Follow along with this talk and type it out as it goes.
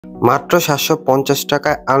মাত্র ৭৫০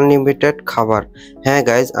 টাকায় আনলিমিটেড খাবার। হ্যাঁ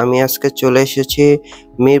গাইজ, আমি আজকে চলে এসেছি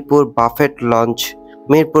Mirpur buffet launch,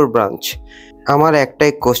 Mirpur branch. আমার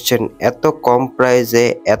একটাই কোশ্চেন, এত কম প্রাইসে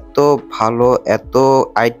এত ভালো এত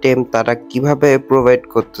আইটেম তারা কিভাবে প্রোভাইড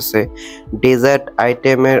করতেছে? ডেজার্ট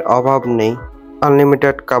আইটেমের অভাব নেই,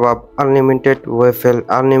 আনলিমিটেড কাবাব, আনলিমিটেড ওয়েফেল,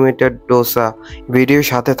 আনলিমিটেড ডোসা। ভিডিওর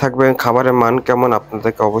সাথে থাকবেন, খাবারের মান কেমন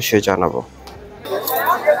আপনাদেরকে অবশ্যই জানাবো।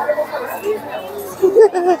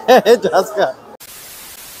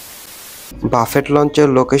 বাফেট লঞ্চের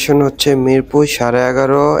লোকেশন হচ্ছে মিরপুর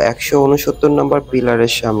 11.5 169 নম্বর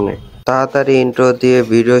পিলারের সামনে। তাড়াতাড়ি ইন্ট্রো দিয়ে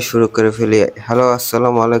ভিডিও শুরু করে ফেলি। হ্যালো,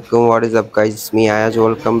 আসসালামু আলাইকুম, what is up guys, me Ayaz,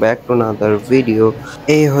 welcome back to another video.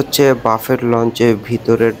 এই হচ্ছে বাফেট লঞ্চের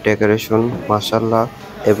ভিতরের ডেকোরেশন, মাশাআল্লাহ,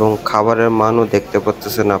 এবং খাবারের মানও দেখতে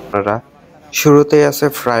পাচ্ছেন আপনারা। শুরুতেই আছে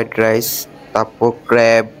ফ্রাইড রাইস, তারপর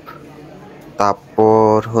ক্র্যাব,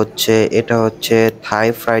 তারপর হচ্ছে এটা হচ্ছে থাই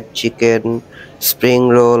ফ্রাইড চিকেন, স্প্রিং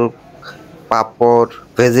রোল, পাপড়,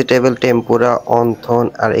 ভেজিটেবল টেম্পুরা, অন্থন,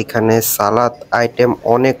 আর এখানে সালাদ আইটেম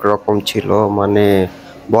অনেক রকম ছিল, মানে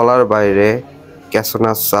বলার বাইরে।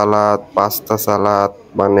 ক্যাসোনাস সালাদ, পাস্তা সালাদ,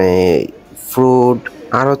 মানে ফ্রুট,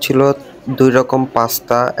 আরও ছিল 2 রকম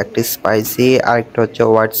পাস্তা, একটি স্পাইসি আর একটা হচ্ছে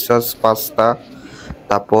হোয়াইট সস পাস্তা।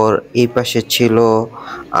 তারপর এই পাশে ছিল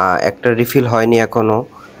একটা রিফিল হয়নি এখনো,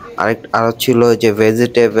 আরও ছিল যে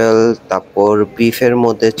ভেজিটেবল। তারপর বিফের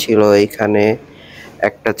মধ্যে ছিল এখানে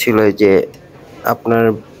একটা ছিল যে আপনার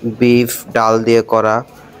বিফ ডাল দিয়ে করা।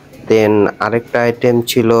 দেন আরেকটা আইটেম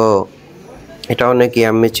ছিল, এটা অনেক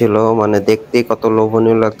ইয়াম্মি ছিল, মানে দেখতেই কত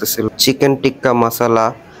লোভনীয় লাগতেছিল, চিকেন টিক্কা মশলা।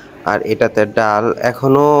 আর এটাতে ডাল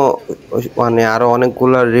এখনো, মানে আরো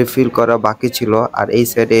অনেকগুলো রিফিল করা বাকি ছিল। আর এই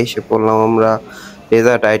সাইডে এসে পড়লাম আমরা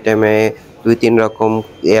ডেজার্ট আইটেমে, 2-3 রকম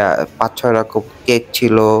 5-6 রকম কেক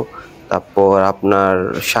ছিল। তারপর আপনার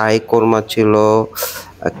শাহী কোরমা ছিল,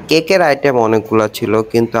 কেকের আইটেম অনেকগুলো ছিল,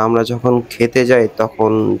 কিন্তু আমরা যখন খেতে যাই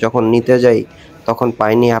যখন নিতে যাই তখন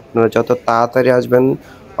পাইনি। আপনারা যত তাড়াতাড়ি আসবেন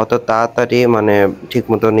অত তাড়াতাড়ি মানে ঠিক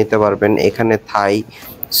মতো নিতে পারবেন। এখানে থাই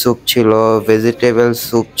স্যুপ ছিল, ভেজিটেবল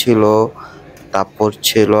স্যুপ ছিল, তারপর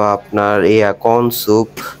ছিল আপনার কর্ন স্যুপ।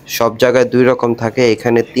 সব জায়গায় 2 রকম থাকে,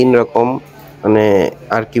 এখানে 3 রকম, মানে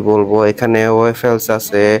আর কি বলবো। এখানে ওয়েফেলস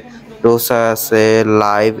আছে, ডোসা আছে,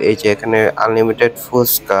 লাইভ, এই যে এখানে আনলিমিটেড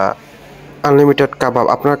ফুচকা, আনলিমিটেড কাবাব।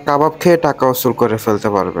 আপনার কাবাব খেয়ে টাকা উসুল করে ফেলতে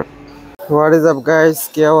পারবেন। হোয়াট ইজ আপ গাইস,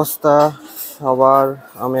 কি অবস্থা সবার?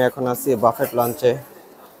 আমি এখন আছি বাফেট লঞ্চে।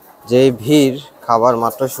 যেই ভিড়, খাবার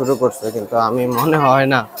মাত্র শুরু করছে, কিন্তু আমি মনে হয়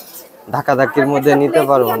না ধাক্কাধাক্কির মধ্যে নিতে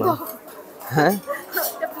পারবো না। হ্যাঁ,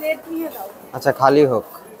 আচ্ছা, খালি হোক,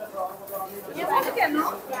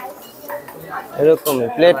 এরকমই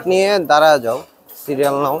প্লেট নিয়ে দাঁড়া যাও,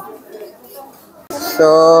 সিরিয়াল নাও।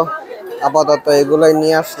 তো আপাতত এগুলোই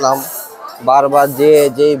নিয়ে আসলাম। বারবার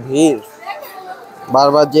যেই ভিড়,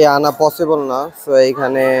 বারবার যে আনা পসিবল না। সো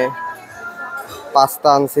এইখানে পাস্তা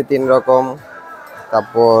আনছি 3 রকম,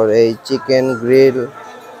 তারপর এই চিকেন গ্রিল,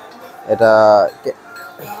 এটা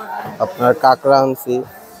আপনার কাঁকড়া আনছি,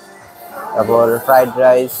 তারপর ফ্রাইড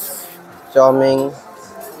রাইস, চাউমিন,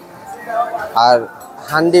 আর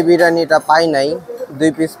হান্ডি বিরিয়ানিটা পাই নাই, 2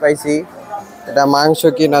 পিস পাইছি, এটা মাংস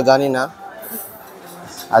কিনা জানি না,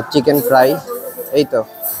 আর চিকেন ফ্রাই, এই তো।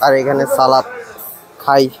 আর এখানে সালাদ।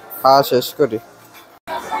 খাওয়া শেষ করি।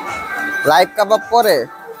 লাইভ কাবাব পরে,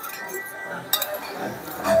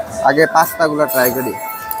 আগে পাস্তাগুলো ট্রাই করি।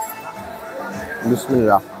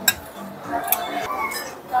 বিসমিল্লাহ।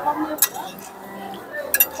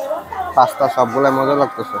 পাস্তা সবগুলো মজা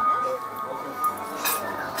লাগতেছে,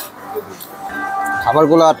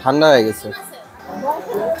 খাবারগুলো ঠান্ডা হয়ে গেছে।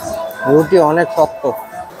 রুটি অনেক শক্ত,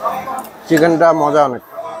 চিকেনটা মজা অনেক।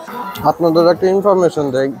 আপনাদের একটা ইনফরমেশন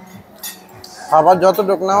দেই, খাবার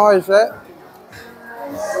যতটুকু নেওয়া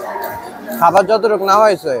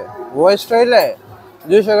হয়েছে ওয়েস্ট হইলে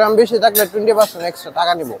 200 গ্রাম বেশি থাকলে 20% এক্সট্রা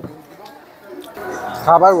টাকা নিব।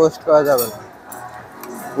 খাবার ওয়েস্ট করা যাবে না,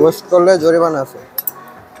 ওয়েস্ট করলে জরিমানা আছে।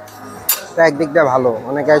 একদিক দিয়ে ভালো,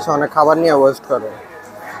 অনেকে এসে অনেক খাবার নিয়ে ওয়েস্ট করে।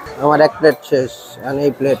 আমার 1 প্লেট শেষ, আর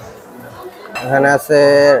এই প্লেট। এখানে আছে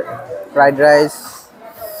ফ্রাইড রাইস,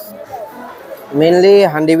 মেনলি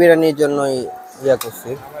হান্ডি বিরিয়ানির জন্যই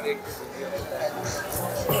করছি।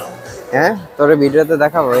 হ্যাঁ, তোরে ভিডিওতে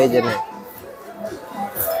দেখাবো। এই যে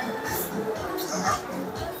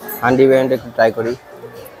হান্ডি বিরিয়ানিটা একটু ট্রাই করি।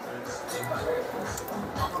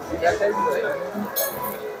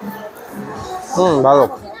 ভালো,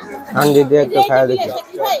 হান্ডি দিয়ে একটু খাওয়া দেখি।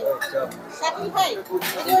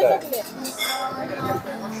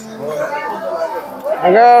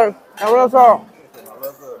 কেমন আছো?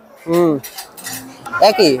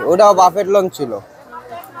 একই, ওটাও বাফেট লঞ্চ ছিল।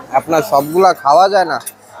 আপনার সবগুলা খাওয়া যায় না,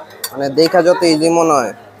 মানে দেখা যত ইজি মনে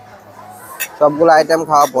হয় সবগুলো আইটেম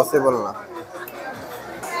খাওয়া পসিবল না।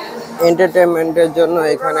 এন্টারটেনমেন্টের জন্য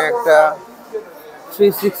এখানে একটা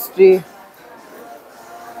 360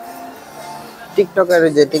 টিকটকের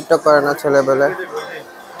যে টিকটক করে না ছেলেবেলে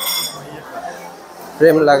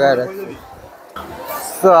ফ্রেম লাগায় রাখছে।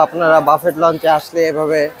 তো আপনারা বাফেট লঞ্চে আসলে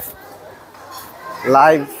এভাবে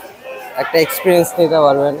লাইভ একটা এক্সপিরিয়েন্স নিতে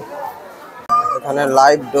পারবেন। এখানে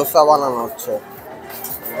লাইভ ডোসা বানানো হচ্ছে,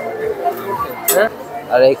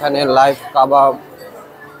 আর এখানে লাইভ কাবাব,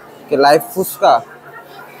 লাইভ ফুচকা,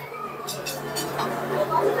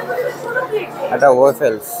 একটা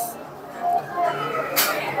ওয়েফেলস।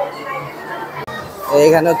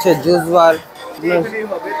 এইখানে হচ্ছে জুস বার।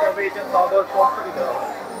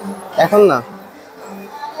 এখন না,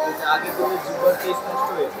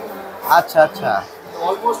 আচ্ছা আচ্ছা,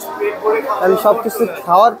 তাহলে সবকিছু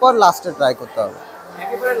খাওয়ার পর লাস্টে ট্রাই করতে হবে।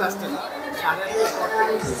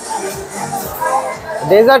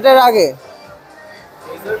 ডেজার্টের আগে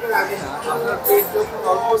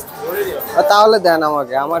তাহলে দেন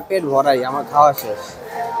আমাকে, আমার পেট ভরাই, আমার খাওয়া শেষ।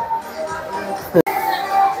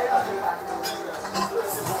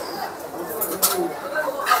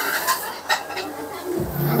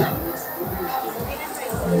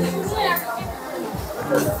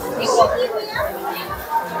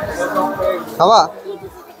 খাওয়া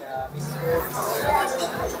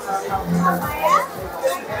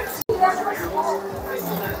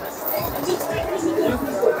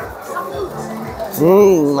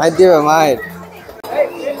মাইর দিবে মাইর।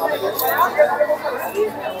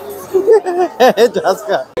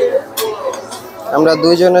 আমরা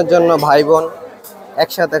দুইজনের জন্য ভাই বোন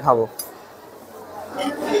একসাথে খাবো।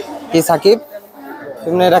 কি সাকিব,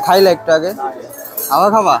 তুমি এটা খাইলে একটু আগে, খাওয়া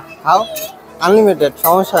খাবা, খাও, আনলিমিটেড,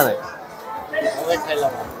 সমস্যা নেই।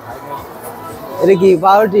 এটা কি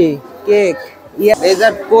পাউরুটি, কেক,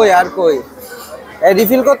 ডেজার্ট কই আর কই?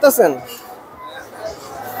 রিফিল করতেছেন?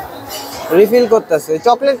 রিফিল করতেছে,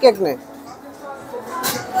 চকলেট কেক নে।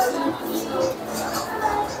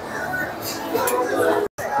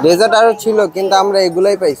 ডেজার্ট আরো ছিল কিন্তু আমরা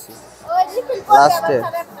এগুলাই পাইছি লাস্টে।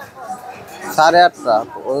 8:30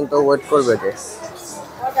 পর্যন্ত ওয়েট করবে যে।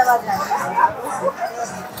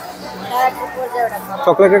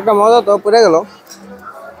 চকলেট কেকটা মজা তো, পড়ে গেল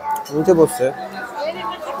নিচে বসছে।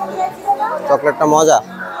 চকলেটটা মজা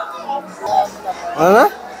না?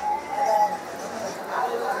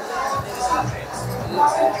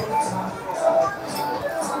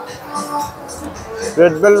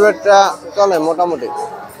 রেড ভেলভেটটা চলে মোটামুটি,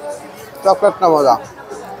 চকলেটটা মজা।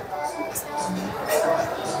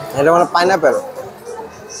 এটা মানে পাইনাপেল।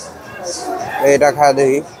 এটা খাওয়া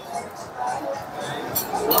দেখি।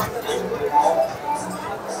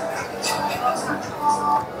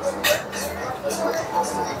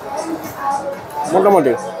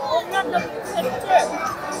 মোটামুটি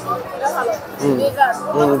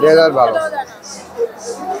ডেজার্ট ভালো।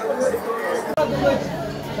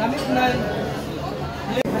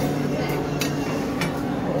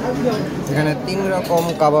 এখানে 3 রকম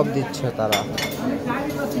কাবাব দিচ্ছে তারা,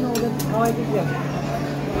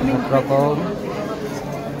 1 রকম,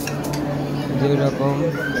 2 রকম।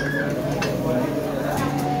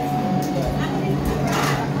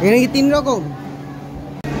 এখানে কি 3 রকম?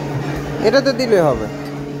 এটাতে দিলে হবে,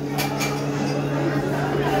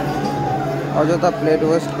 অযথা প্লেট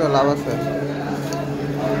ওয়েস্ট করে লাভ আছে।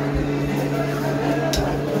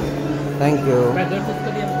 Thank you.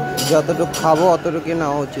 যতটুকু খাবো অতটুকু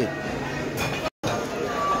নেওয়া উচিত।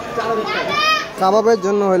 কাবাবের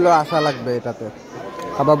জন্য হইলো আশা লাগবে এটাতে,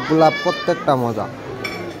 কাবাবগুলা প্রত্যেকটা মজা।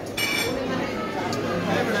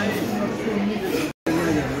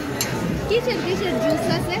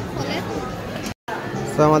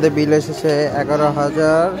 তো আমাদের বিল এসেছে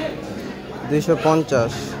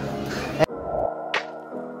 11,250।